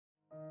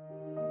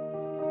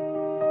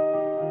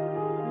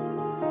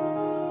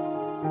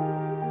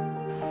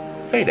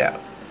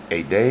Fadeout,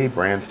 a Dave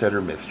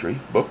Brandstetter mystery,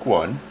 Book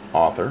 1,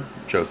 author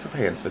Joseph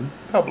Hansen,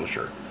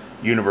 publisher,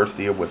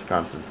 University of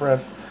Wisconsin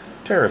Press,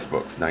 Terrace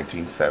Books,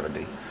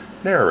 1970,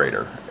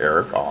 narrator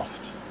Eric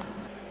Aust.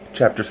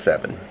 Chapter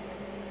 7.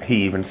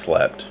 He even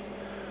slept.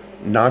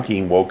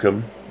 Knocking woke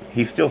him.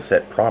 He still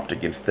sat propped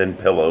against thin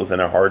pillows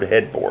and a hard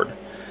headboard.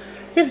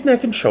 His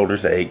neck and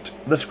shoulders ached.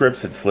 The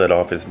scripts had slid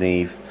off his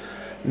knees.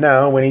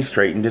 Now, when he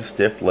straightened his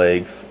stiff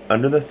legs,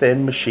 under the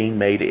thin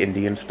machine-made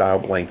Indian-style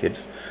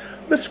blankets,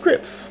 the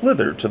scripts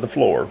slithered to the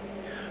floor.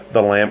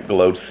 The lamp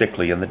glowed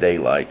sickly in the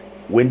daylight.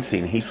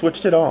 Wincing, he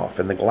switched it off,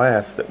 and the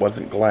glass that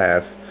wasn't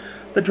glass,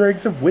 the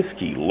dregs of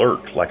whiskey,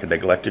 lurked like a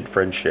neglected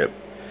friendship.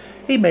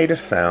 He made a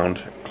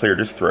sound, cleared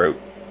his throat,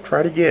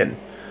 tried again.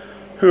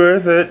 "Who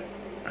is it?"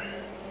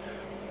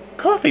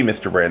 "Coffee,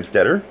 Mr.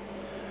 Brandstetter."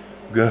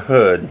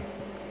 "Good."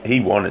 He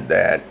wanted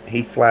that.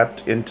 He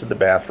flapped into the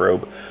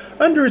bathrobe.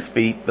 Under his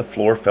feet, the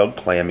floor felt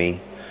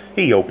clammy.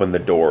 He opened the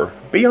door.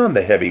 Beyond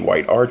the heavy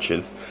white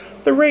arches,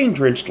 the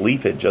rain-drenched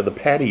leafage of the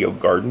patio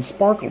garden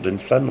sparkled in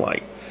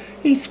sunlight.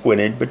 He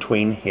squinted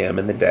between him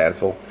and the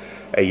dazzle.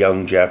 A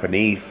young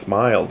Japanese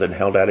smiled and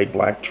held out a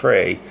black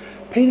tray,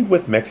 painted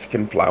with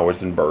Mexican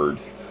flowers and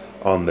birds.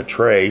 On the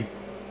tray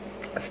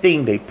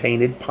steamed a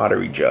painted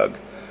pottery jug.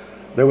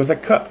 There was a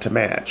cup to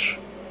match,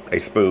 a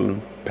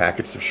spoon,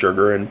 packets of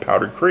sugar, and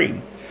powdered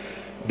cream.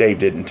 Dave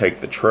didn't take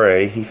the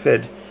tray. He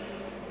said,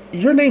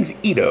 "Your name's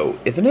Ito,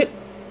 isn't it?"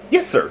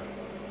 "Yes, sir."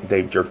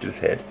 Dave jerked his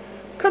head.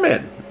 "Come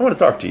in. I want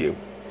to talk to you."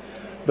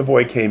 The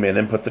boy came in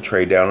and put the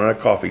tray down on a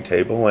coffee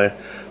table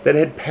that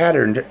had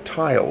patterned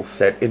tiles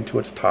set into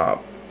its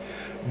top.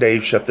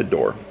 Dave shut the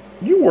door.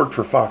 "You worked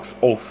for Fox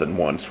Olson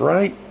once,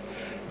 right?"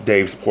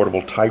 Dave's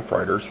portable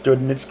typewriter stood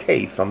in its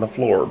case on the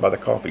floor by the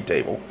coffee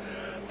table.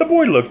 The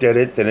boy looked at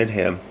it, then at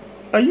him.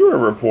 "Are you a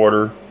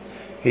reporter?"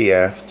 he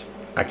asked.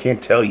 "I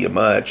can't tell you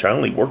much. I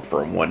only worked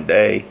for him one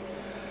day."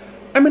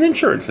 "I'm an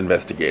insurance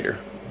investigator."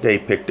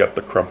 Dave picked up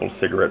the crumpled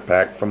cigarette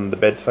pack from the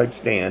bedside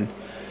stand.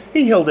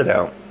 He held it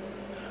out.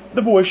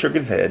 The boy shook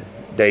his head.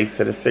 Dave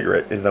set a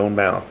cigarette in his own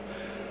mouth.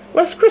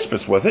 "Last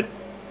Christmas, was it?"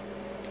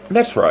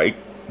 "That's right."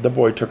 The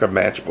boy took a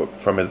matchbook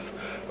from his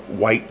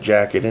white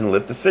jacket and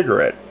lit the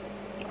cigarette.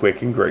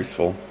 Quick and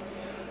graceful.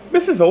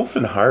 "Mrs.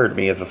 Olson hired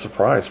me as a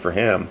surprise for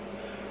him."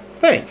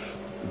 "Thanks."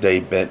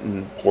 Dave bent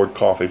and poured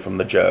coffee from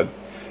the jug.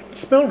 It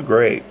smelled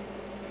great.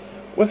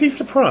 Was he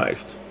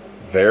surprised?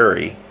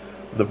 Very.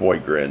 The boy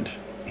grinned.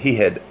 He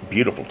had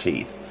beautiful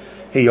teeth.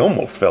 He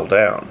almost fell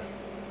down.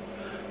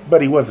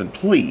 But he wasn't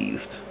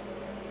pleased.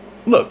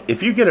 "Look,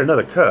 if you get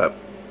another cup..."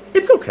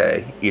 "It's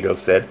okay," Ito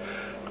said.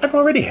 "I've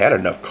already had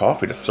enough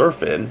coffee to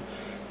surf in."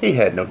 He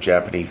had no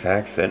Japanese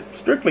accent,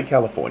 strictly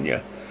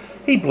California.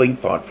 He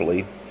blinked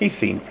thoughtfully. He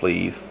seemed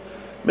pleased.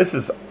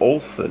 "Mrs.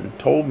 Olson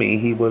told me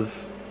he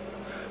was..."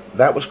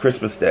 That was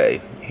Christmas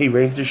Day. He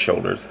raised his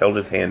shoulders, held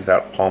his hands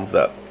out, palms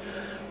up.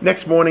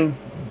 "Next morning,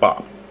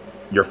 bop.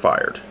 You're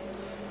fired."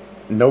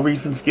 "No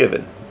reasons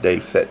given."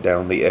 Dave sat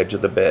down on the edge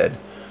of the bed,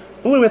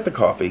 blew at the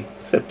coffee,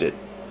 sipped it.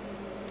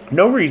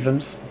 "No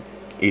reasons."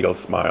 Ito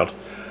smiled.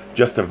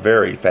 "Just a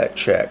very fat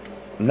check.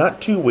 Not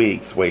 2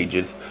 weeks'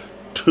 wages.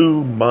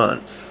 2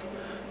 months.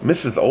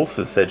 Mrs.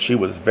 Olson said she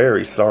was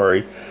very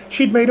sorry.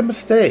 She'd made a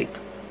mistake.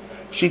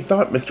 She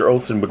thought Mr.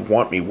 Olson would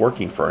want me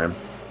working for him.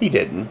 He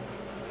didn't."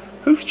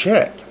 "Whose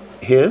check?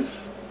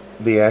 His?"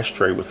 The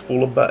ashtray was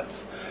full of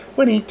butts.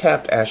 When he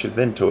tapped ashes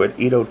into it,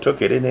 Ito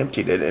took it and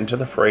emptied it into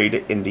the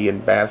frayed Indian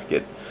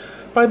basket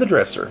by the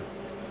dresser.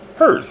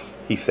 "Hers,"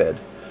 he said,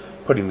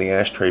 putting the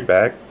ashtray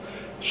back.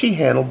 "She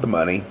handled the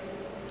money.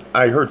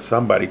 I heard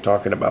somebody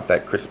talking about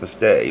that Christmas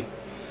Day."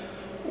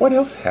 "What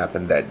else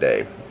happened that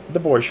day?" The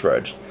boy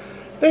shrugged.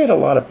 "They had a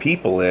lot of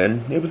people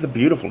in. It was a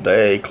beautiful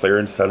day, clear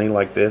and sunny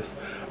like this,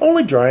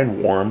 only dry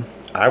and warm.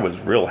 I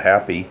was real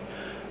happy.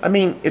 I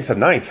mean, it's a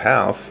nice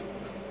house.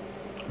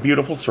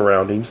 Beautiful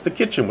surroundings. The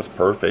kitchen was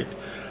perfect.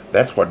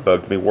 That's what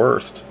bugged me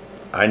worst.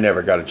 I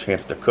never got a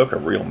chance to cook a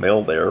real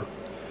meal there."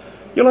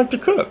 "You like to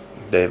cook?"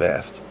 Dave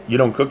asked. "You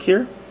don't cook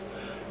here?"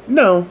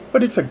 "No,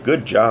 but it's a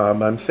good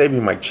job. I'm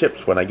saving my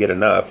chips when I get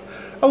enough.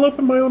 I'll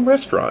open my own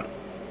restaurant."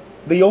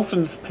 "The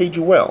Olsons paid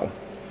you well."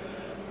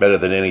 "Better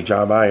than any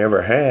job I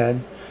ever had.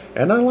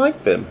 And I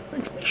liked them,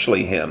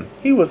 especially him.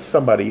 He was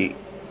somebody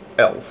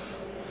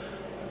else.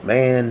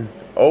 Man,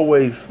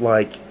 always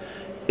like,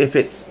 if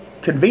it's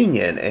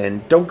convenient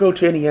and don't go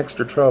to any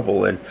extra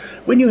trouble and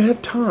when you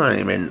have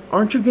time and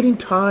aren't you getting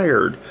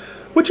tired,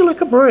 would you like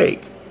a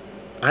break?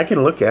 I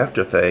can look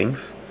after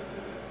things."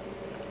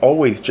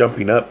 Always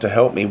jumping up to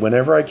help me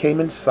whenever I came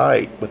in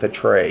sight with a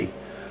tray.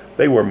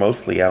 They were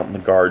mostly out in the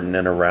garden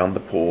and around the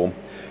pool.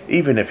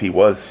 Even if he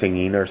was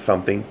singing or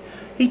something,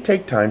 he'd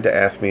take time to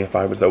ask me if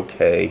I was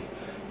okay.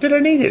 Did I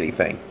need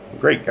anything?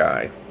 Great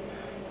guy.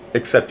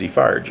 "Except he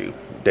fired you,"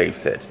 Dave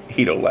said.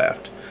 Ito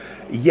laughed.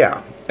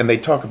 "Yeah, and they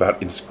talk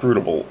about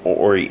inscrutable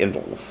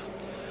Orientals."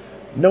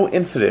 "No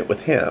incident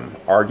with him?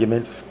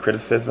 Arguments?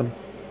 Criticism?"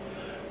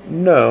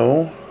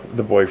 "No,"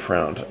 the boy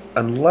frowned.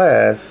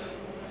 "Unless...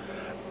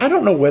 I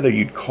don't know whether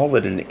you'd call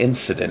it an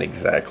incident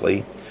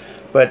exactly,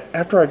 But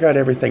after I got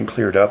everything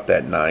cleared up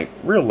that night,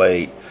 real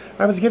late,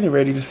 I was getting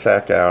ready to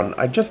sack out, and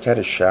I just had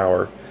a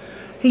shower.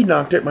 He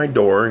knocked at my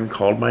door and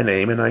called my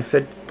name, and I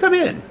said, "Come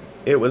in."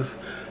 It was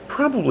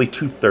probably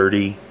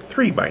 2:30,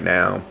 3 by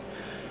now.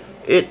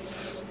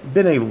 It's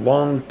been a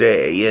long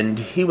day, and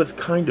he was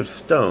kind of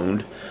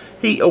stoned.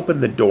 He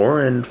opened the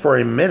door, and for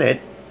a minute,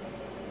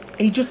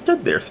 he just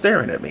stood there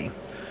staring at me.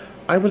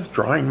 I was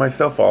drying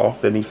myself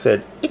off, then he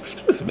said,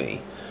 "Excuse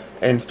me,"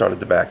 and started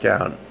to back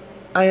out.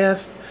 I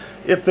asked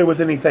if there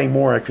was anything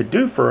more I could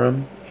do for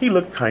him. He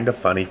looked kind of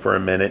funny for a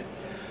minute.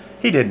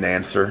 He didn't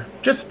answer,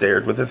 just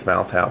stared with his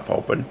mouth half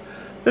open.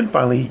 Then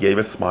finally he gave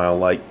a smile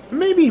like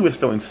maybe he was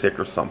feeling sick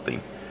or something.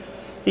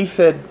 He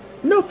said,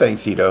 "No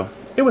thanks, Ito.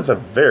 It was a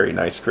very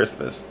nice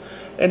Christmas."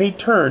 And he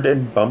turned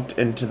and bumped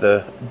into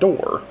the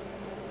door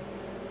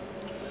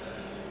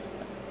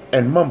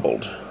and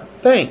mumbled,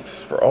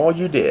 "Thanks for all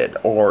you did,"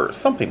 or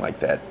something like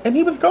that, and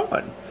he was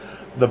gone.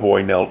 The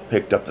boy knelt,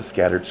 picked up the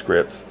scattered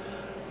scripts.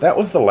 That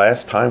was the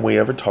last time we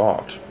ever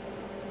talked.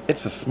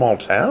 "It's a small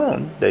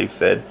town," Dave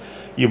said.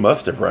 "You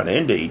must have run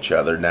into each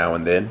other now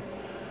and then."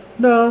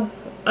 "No,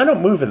 I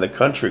don't move in the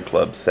country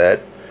club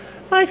set.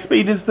 My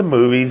speed is the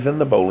movies and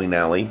the bowling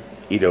alley."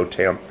 Ito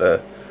tamped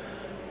the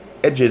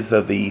edges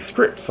of the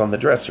scripts on the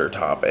dresser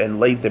top and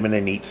laid them in a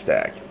neat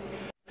stack.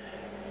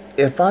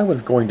 If I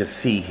was going to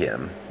see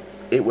him,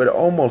 it would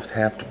almost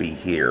have to be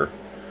here.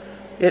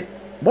 It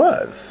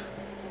was.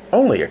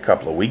 Only a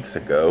couple of weeks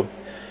ago,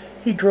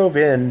 he drove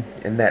in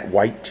that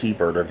white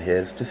T-bird of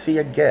his to see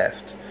a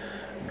guest.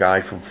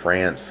 Guy from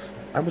France.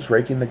 I was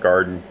raking the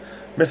garden.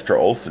 Mr.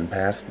 Olson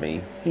passed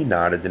me. He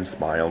nodded and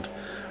smiled.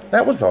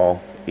 That was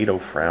all. Ito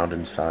frowned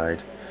and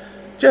sighed.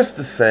 "Just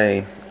the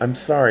same, I'm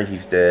sorry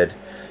he's dead.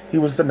 He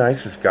was the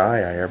nicest guy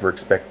I ever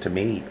expect to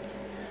meet."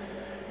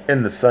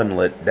 In the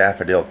sunlit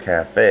Daffodil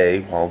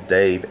Cafe, while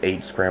Dave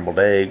ate scrambled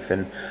eggs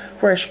and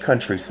fresh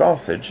country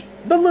sausage,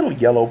 the little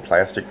yellow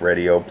plastic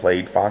radio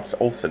played Fox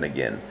Olson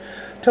again,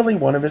 telling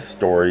one of his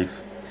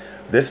stories.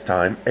 This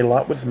time, a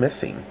lot was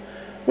missing.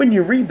 When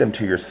you read them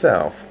to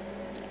yourself,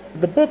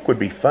 the book would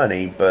be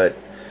funny, but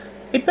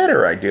a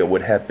better idea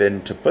would have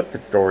been to put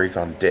the stories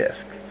on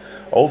disc.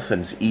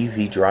 Olson's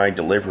easy, dry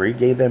delivery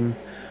gave them,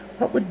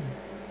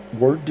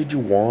 word did you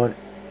want?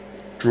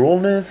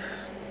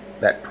 Droolness?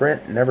 That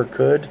print never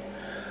could.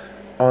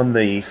 On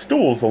the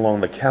stools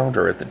along the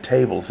counter at the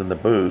tables in the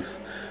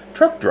booths,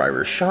 truck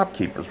drivers,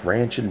 shopkeepers,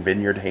 ranch and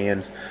vineyard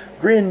hands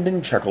grinned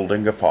and chuckled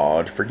and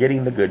guffawed,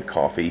 forgetting the good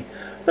coffee,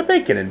 the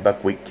bacon and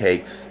buckwheat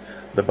cakes,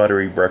 the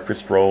buttery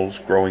breakfast rolls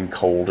growing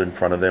cold in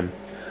front of them.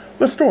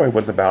 The story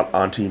was about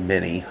Auntie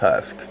Minnie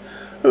Husk,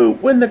 who,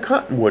 when the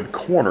Cottonwood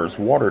Corners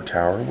water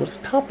tower was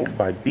toppled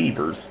by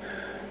beavers,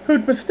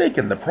 who'd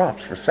mistaken the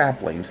props for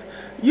saplings,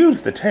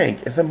 used the tank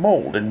as a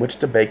mold in which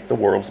to bake the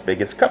world's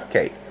biggest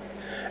cupcake,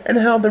 and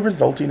how the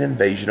resulting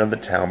invasion of the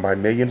town by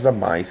millions of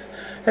mice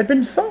had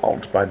been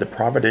solved by the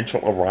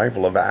providential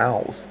arrival of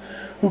owls,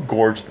 who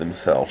gorged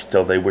themselves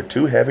till they were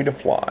too heavy to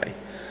fly.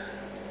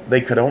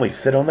 They could only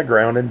sit on the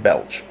ground and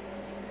belch.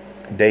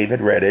 Dave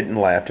had read it and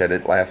laughed at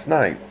it last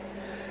night.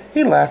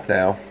 He laughed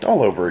now,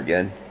 all over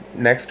again.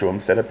 Next to him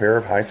sat a pair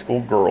of high school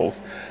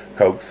girls,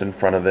 cokes in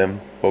front of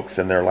them, books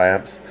in their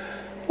laps.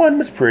 One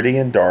was pretty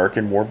and dark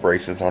and wore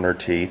braces on her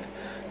teeth.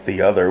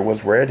 The other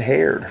was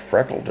red-haired,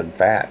 freckled, and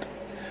fat.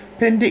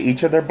 Pinned to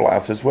each of their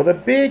blouses was a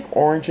big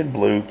orange and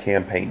blue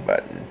campaign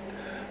button.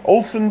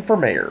 "Olson for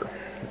mayor."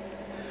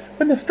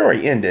 When the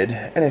story ended,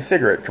 and a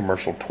cigarette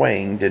commercial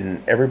twanged,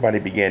 and everybody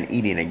began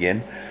eating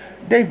again,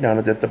 Dave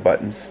nodded at the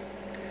buttons.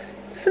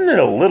 "Isn't it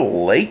a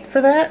little late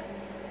for that?"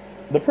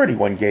 The pretty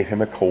one gave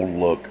him a cold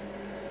look.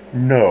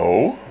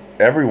 "No,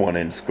 everyone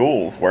in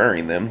school's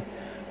wearing them.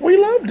 We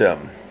loved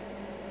them."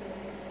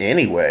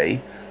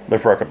 "Anyway," the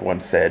freckled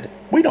one said,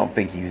 "we don't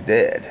think he's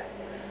dead."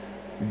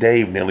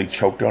 Dave nearly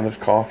choked on his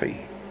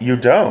coffee. "You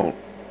don't?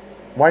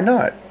 Why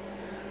not?"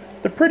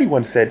 The pretty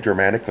one said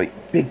dramatically,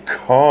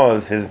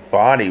 "Because his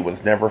body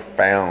was never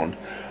found.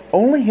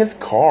 Only his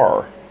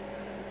car."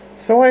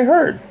 "So I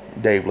heard."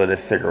 Dave lit a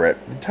cigarette.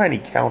 The tiny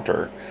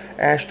counter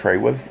ashtray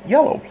was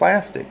yellow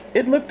plastic.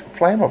 It looked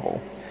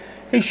flammable.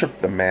 He shook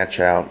the match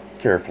out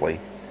carefully.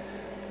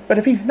 "But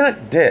if he's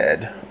not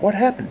dead, what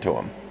happened to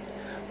him?"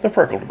 The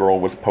freckled girl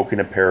was poking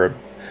a pair of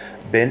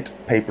bent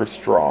paper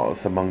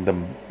straws among the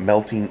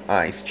melting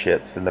ice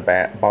chips in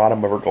the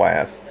bottom of her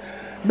glass,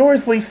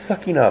 noisily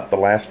sucking up the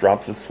last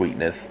drops of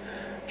sweetness.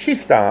 She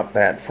stopped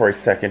that for a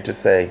second to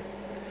say,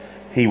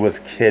 "He was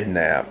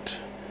kidnapped."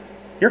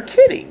 "You're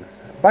kidding.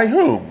 By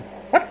whom?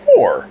 What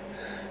for?"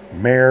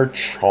 "Mayor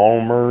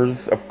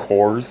Chalmers, of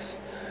course."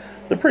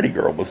 The pretty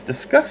girl was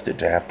disgusted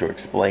to have to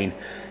explain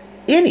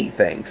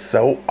anything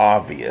so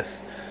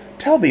obvious.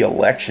 "Till the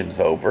election's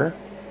over."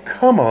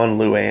 "Come on,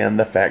 Luann,"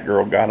 the fat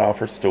girl got off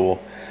her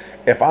stool.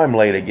 "If I'm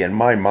late again,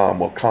 my mom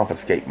will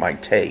confiscate my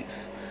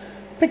tapes."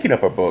 Picking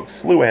up her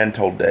books, Luann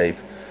told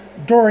Dave,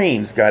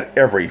 "Doreen's got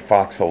every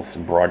Fox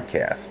Olson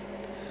broadcast."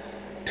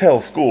 "Till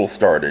school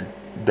started,"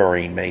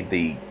 Doreen made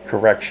the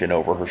correction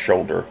over her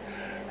shoulder,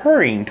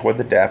 hurrying toward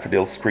the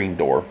daffodil screen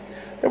door.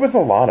 There was a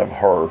lot of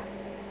her.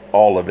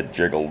 All of it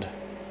jiggled.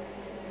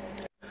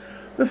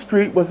 The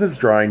street was as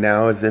dry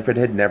now as if it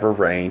had never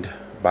rained.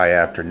 By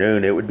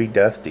afternoon it would be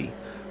dusty.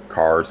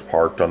 Cars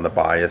parked on the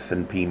Bias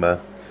and Pima.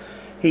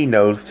 He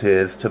nosed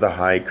his to the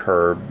high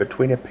curb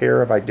between a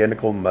pair of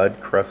identical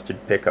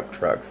mud-crusted pickup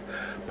trucks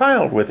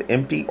piled with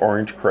empty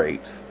orange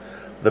crates.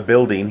 The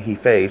building he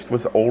faced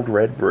was old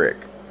red brick,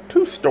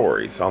 2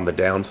 stories on the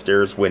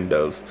downstairs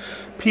windows.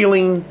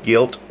 Peeling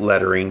gilt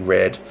lettering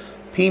read,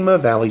 Pima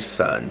Valley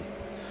Sun.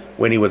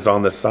 When he was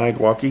on the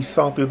sidewalk, he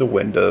saw through the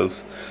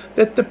windows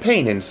that the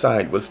paint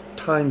inside was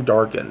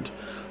time-darkened,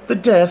 the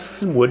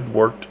desks and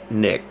woodwork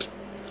nicked.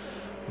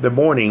 The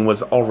morning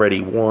was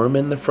already warm,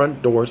 and the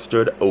front door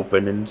stood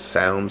open, and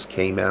sounds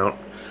came out.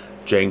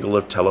 Jangle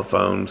of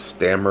telephones,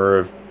 stammer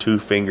of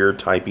two-finger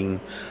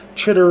typing,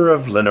 chitter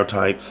of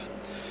linotypes.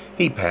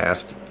 He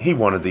passed. He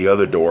wanted the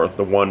other door,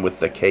 the one with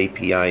the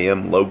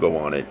KPIM logo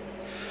on it.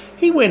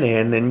 He went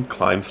in and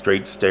climbed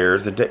straight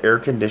stairs into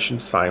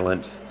air-conditioned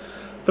silence.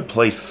 The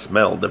place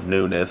smelled of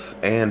newness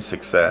and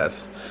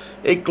success.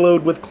 It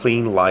glowed with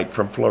clean light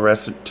from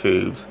fluorescent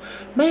tubes,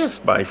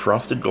 masked by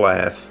frosted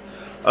glass.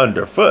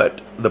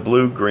 Underfoot, the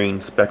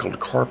blue-green speckled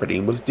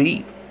carpeting was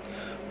deep.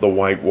 The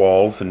white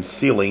walls and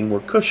ceiling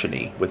were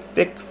cushiony, with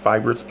thick,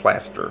 fibrous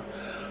plaster.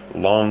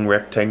 Long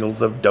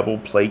rectangles of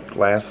double-plate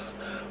glass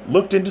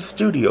looked into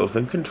studios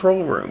and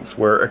control rooms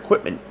where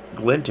equipment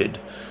glinted.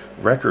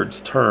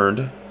 Records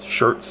turned,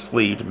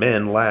 shirt-sleeved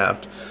men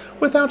laughed,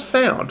 without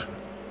sound.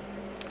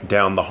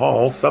 Down the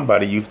hall,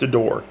 somebody used a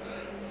door,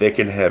 thick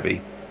and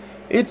heavy.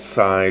 It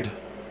sighed,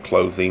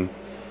 closing.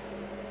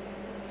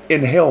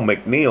 In Hale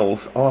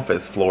McNeil's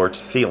office, floor to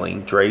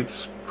ceiling,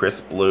 drapes,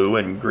 crisp blue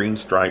and green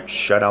stripes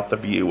shut out the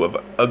view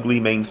of ugly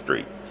Main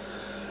Street.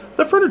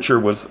 The furniture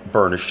was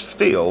burnished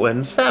steel,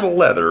 and saddle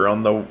leather.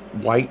 On the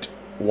white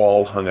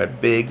wall hung a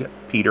big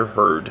Peter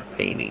Hurd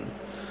painting.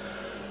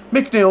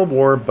 McNeil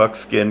wore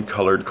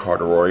buckskin-colored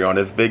corduroy on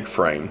his big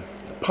frame.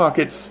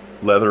 Pockets,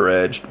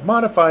 leather-edged,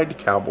 modified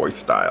cowboy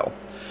style.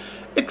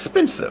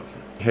 Expensive.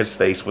 His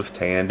face was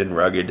tanned and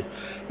rugged,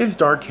 his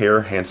dark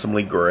hair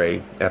handsomely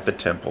gray at the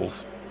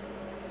temples.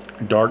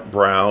 Dark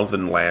brows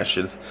and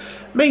lashes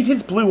made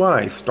his blue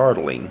eyes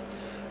startling.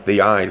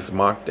 The eyes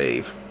mocked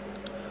Dave.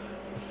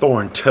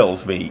 Thorne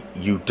tells me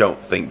you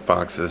don't think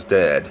Fox is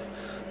dead.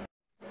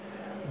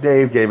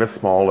 Dave gave a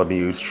small,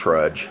 amused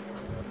shrug.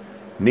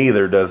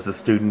 Neither does the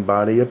student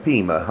body of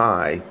Pima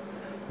High.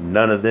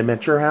 None of them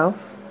at your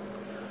house?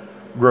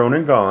 Grown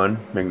and gone,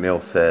 McNeil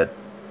said.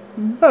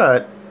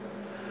 But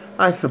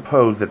I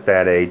suppose at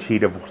that age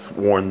he'd have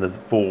worn the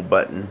full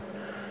button.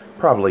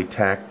 Probably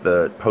tacked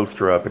the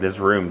poster up in his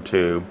room,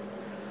 too.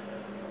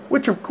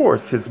 Which, of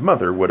course, his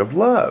mother would have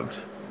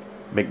loved.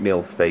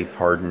 McNeil's face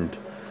hardened.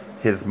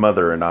 His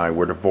mother and I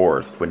were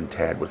divorced when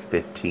Tad was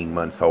 15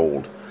 months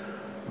old.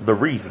 The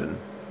reason?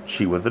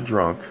 She was a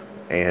drunk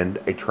and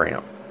a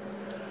tramp.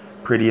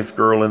 Prettiest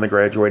girl in the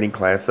graduating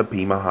class of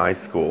Pima High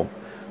School.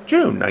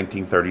 June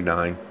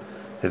 1939.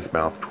 His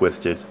mouth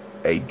twisted.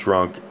 A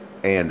drunk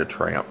and a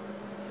tramp.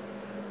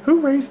 Who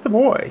raised the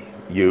boy?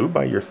 You,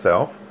 by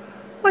yourself?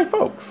 My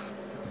folks.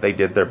 They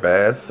did their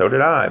best, so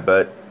did I,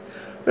 but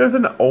there's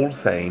an old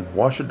saying,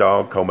 wash a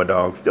dog, comb a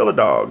dog, still a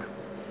dog.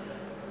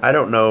 I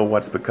don't know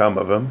what's become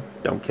of him.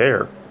 Don't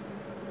care.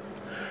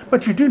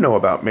 But you do know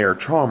about Mayor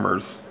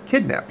Chalmers'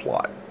 kidnap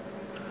plot.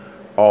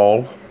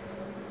 All.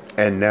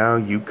 And now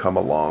you come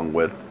along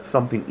with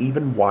something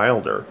even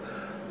wilder.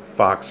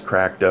 Fox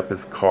cracked up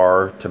his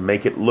car to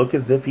make it look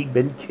as if he'd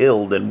been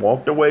killed and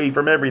walked away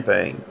from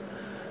everything.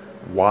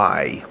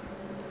 Why?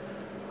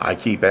 I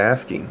keep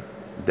asking,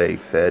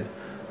 Dave said.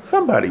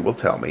 Somebody will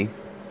tell me.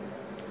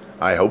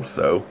 I hope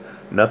so.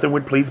 Nothing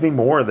would please me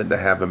more than to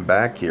have him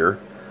back here.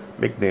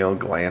 McNeil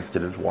glanced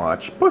at his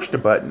watch, pushed a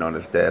button on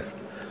his desk.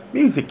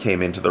 Music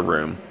came into the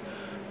room.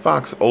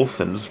 Fox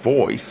Olson's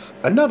voice,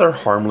 another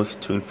harmless,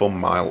 tuneful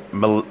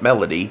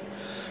melody,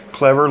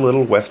 clever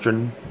little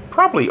western,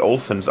 probably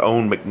Olson's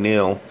own.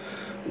 McNeil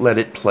let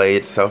it play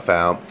itself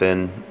out,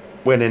 then,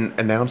 when an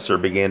announcer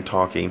began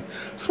talking,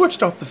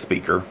 switched off the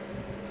speaker.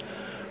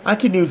 I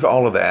can use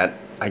all of that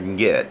I can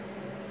get.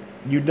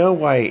 You'd know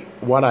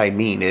what I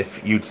mean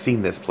if you'd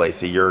seen this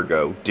place a year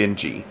ago,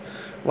 dingy,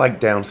 like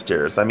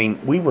downstairs. I mean,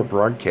 we were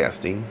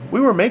broadcasting, we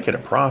were making a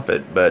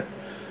profit, but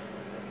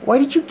why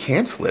did you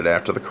cancel it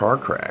after the car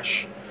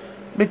crash?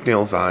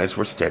 McNeil's eyes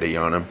were steady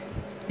on him.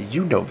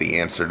 You know the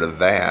answer to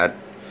that.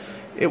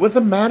 It was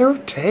a matter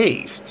of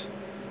taste.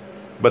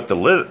 But the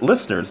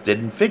listeners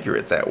didn't figure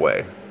it that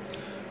way.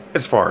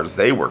 As far as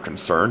they were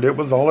concerned, it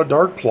was all a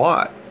dark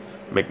plot.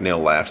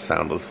 McNeil laughed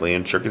soundlessly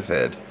and shook his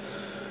head.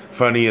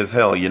 Funny as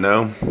hell, you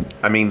know?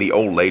 I mean, the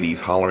old ladies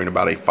hollering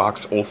about a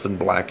Fox Olson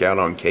blackout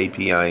on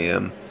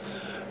KPIM.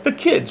 The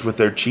kids with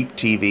their cheap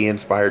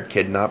TV-inspired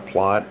kidnap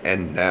plot,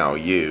 and now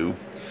you.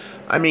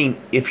 I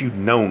mean, if you'd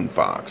known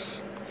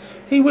Fox.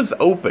 He was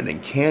open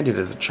and candid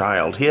as a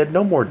child. He had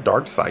no more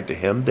dark side to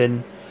him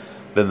than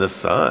the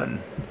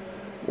sun.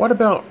 What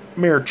about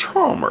Mayor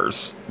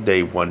Chalmers?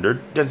 Dave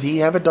wondered. Does he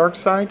have a dark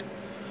side?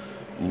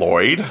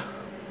 Lloyd?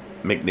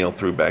 McNeil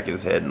threw back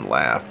his head and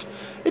laughed.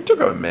 It took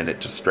him a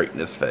minute to straighten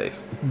his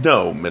face.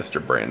 "No,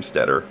 Mr.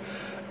 Brandstetter,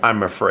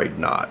 I'm afraid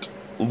not.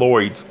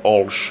 Lloyd's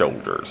all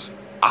shoulders."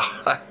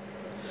 Ah!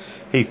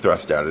 He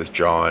thrust out his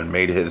jaw and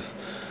made his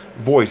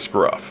voice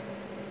gruff.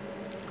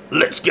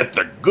 "Let's get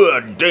the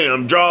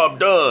goddamn job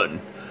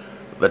done.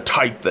 The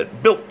type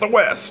that built the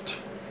West."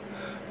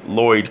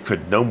 Lloyd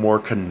could no more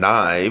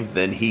connive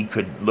than he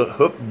could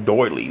hook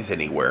doilies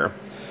anywhere.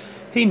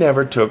 He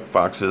never took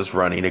Fox's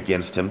running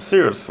against him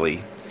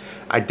seriously.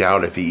 I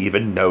doubt if he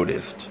even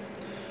noticed.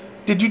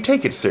 "Did you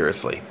take it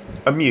seriously?"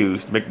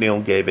 Amused,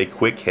 McNeil gave a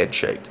quick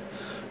headshake.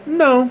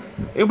 "No,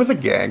 it was a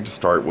gag to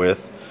start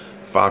with."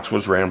 Fox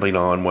was rambling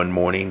on one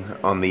morning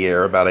on the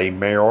air about a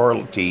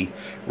mayoralty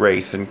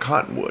race in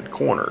Cottonwood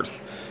Corners.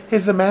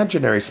 His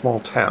imaginary small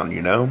town,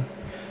 you know.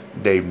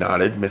 Dave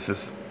nodded.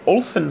 "Mrs.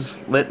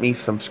 Olson's lent me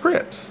some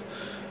scripts."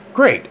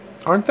 "Great,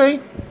 aren't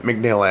they?"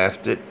 McNeil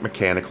asked it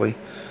mechanically.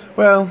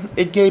 "Well,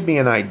 it gave me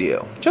an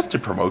idea. Just a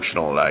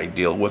promotional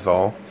idea was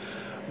all.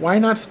 Why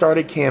not start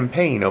a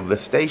campaign of the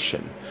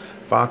station?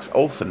 Fox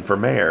Olson for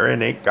mayor,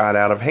 and it got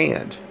out of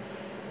hand."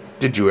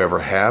 "Did you ever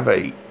have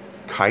a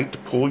kite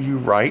pull you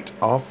right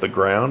off the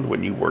ground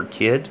when you were a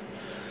kid?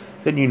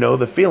 Then you know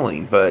the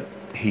feeling," but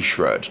he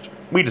shrugged.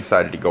 We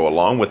decided to go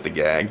along with the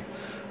gag.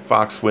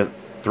 Fox went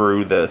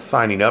through the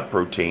signing up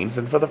routines,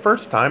 and for the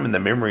first time in the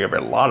memory of a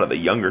lot of the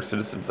younger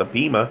citizens of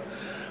Pima,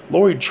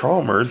 Lloyd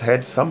Chalmers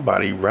had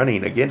somebody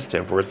running against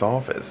him for his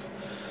office.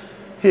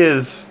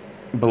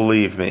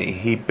 Believe me,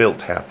 he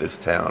built half this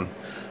town.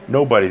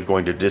 Nobody's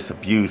going to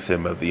disabuse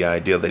him of the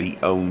idea that he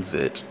owns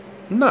it.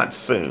 Not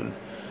soon.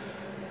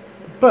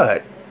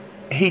 But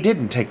he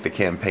didn't take the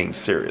campaign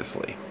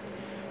seriously.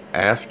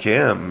 "Ask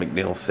him,"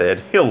 McNeil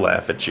said. "He'll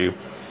laugh at you."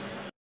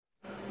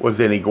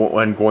 "Was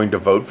anyone going to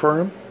vote for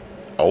him?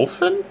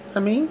 Olson, I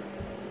mean?"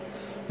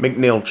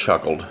 McNeil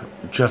chuckled.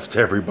 "Just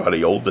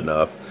everybody old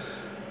enough."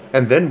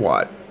 "And then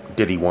what?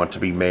 Did he want to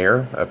be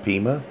mayor of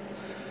Pima?"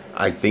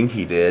 "I think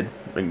he did."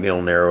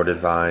 McNeil narrowed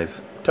his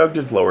eyes, tugged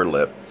his lower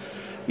lip.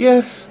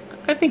 "Yes,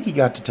 I think he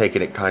got to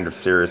taking it kind of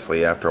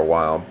seriously after a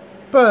while.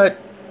 But..."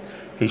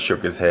 He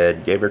shook his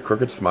head, gave a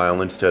crooked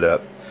smile, and stood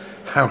up.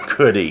 "How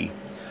could he?"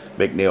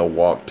 McNeil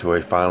walked to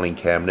a filing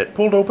cabinet,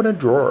 pulled open a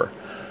drawer,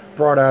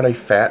 brought out a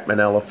fat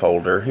manila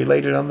folder. He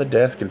laid it on the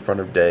desk in front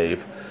of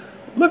Dave.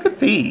 "Look at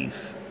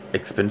these."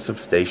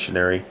 Expensive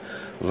stationery,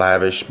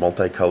 lavish,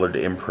 multicolored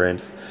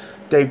imprints.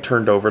 Dave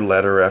turned over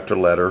letter after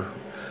letter.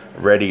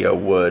 Radio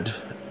would.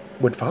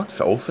 Would Fox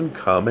Olson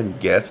come and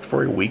guest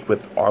for a week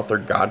with Arthur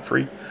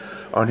Godfrey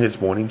on his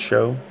morning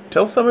show?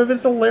 Tell some of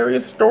his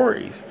hilarious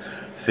stories.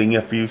 Sing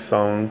a few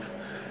songs.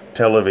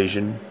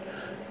 Television.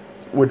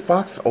 Would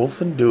Fox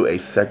Olson do a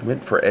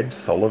segment for Ed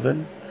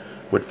Sullivan?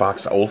 Would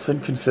Fox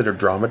Olson consider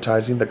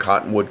dramatizing the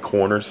Cottonwood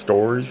Corner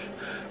stories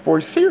for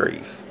a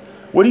series?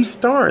 Would he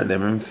star in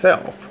them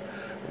himself?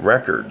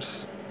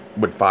 Records.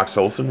 Would Fox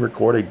Olson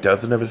record a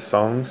dozen of his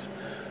songs?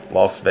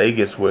 Las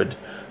Vegas. Would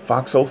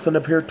Fox Olson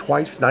appear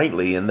twice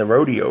nightly in the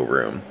rodeo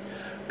room?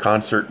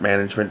 Concert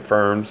management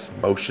firms,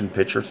 motion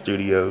picture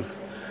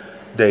studios.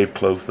 Dave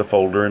closed the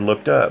folder and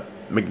looked up.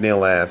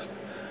 McNeil asked,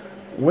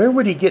 "Where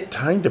would he get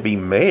time to be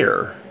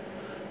mayor?"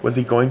 Was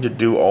he going to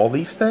do all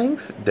these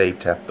things? Dave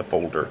tapped the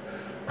folder.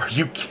 "Are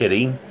you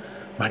kidding?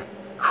 My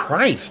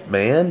Christ,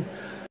 man."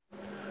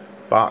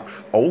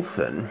 Fox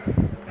Olson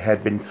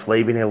had been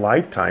slaving a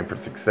lifetime for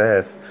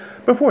success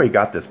before he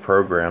got this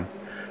program.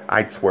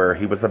 I'd swear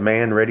he was a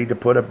man ready to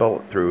put a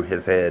bullet through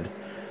his head.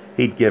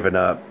 He'd given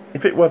up.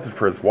 If it wasn't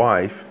for his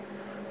wife...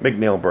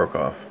 McNeil broke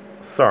off.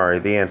 "Sorry,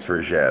 the answer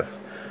is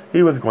yes.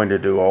 He was going to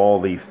do all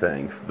these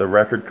things. The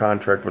record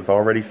contract was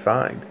already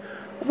signed.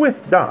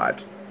 With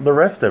Dot. The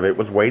rest of it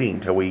was waiting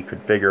till we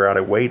could figure out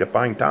a way to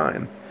find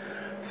time.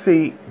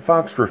 See,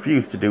 Fox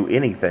refused to do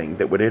anything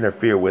that would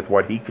interfere with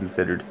what he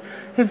considered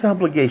his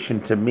obligation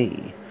to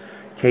me.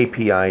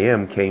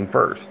 KPIM came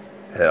first.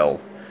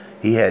 Hell,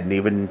 he hadn't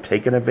even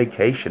taken a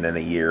vacation in a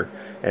year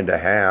and a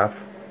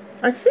half."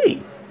 "I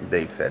see,"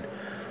 Dave said.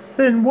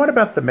 "Then what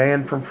about the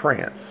man from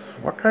France?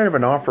 What kind of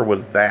an offer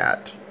was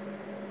that?"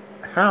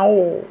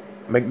 "How?"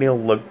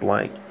 McNeil looked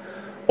blank.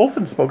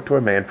 "Olson spoke to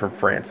a man from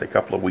France a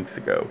couple of weeks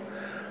ago.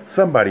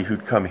 Somebody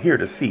who'd come here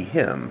to see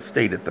him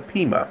stayed at the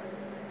Pima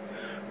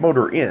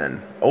Motor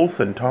Inn.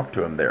 Olson talked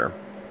to him there."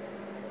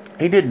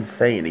 "He didn't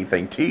say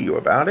anything to you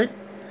about it?"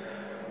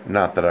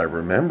 "Not that I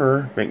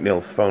remember."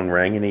 McNeil's phone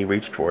rang and he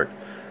reached for it.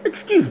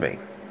 "Excuse me."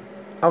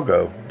 "I'll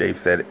go," Dave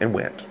said, and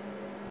went.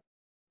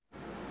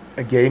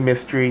 Gay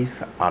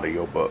Mysteries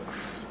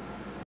audiobooks.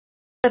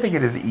 I think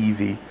it is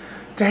easy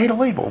to hate a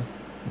label,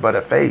 but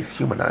a face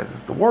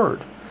humanizes the word.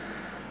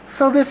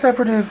 So this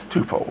effort is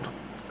twofold.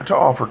 To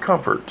offer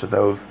comfort to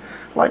those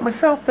like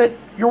myself that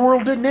your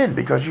world didn't end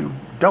because you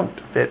don't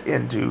fit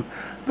into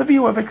the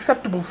view of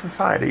acceptable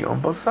society on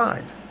both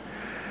sides.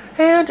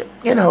 And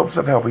in hopes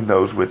of helping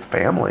those with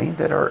family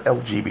that are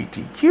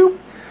LGBTQ,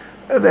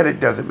 that it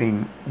doesn't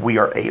mean we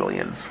are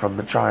aliens from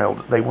the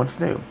child they once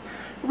knew.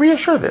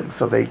 Reassure them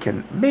so they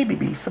can maybe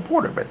be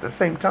supportive at the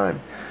same time,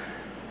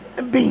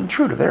 being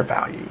true to their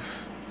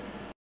values.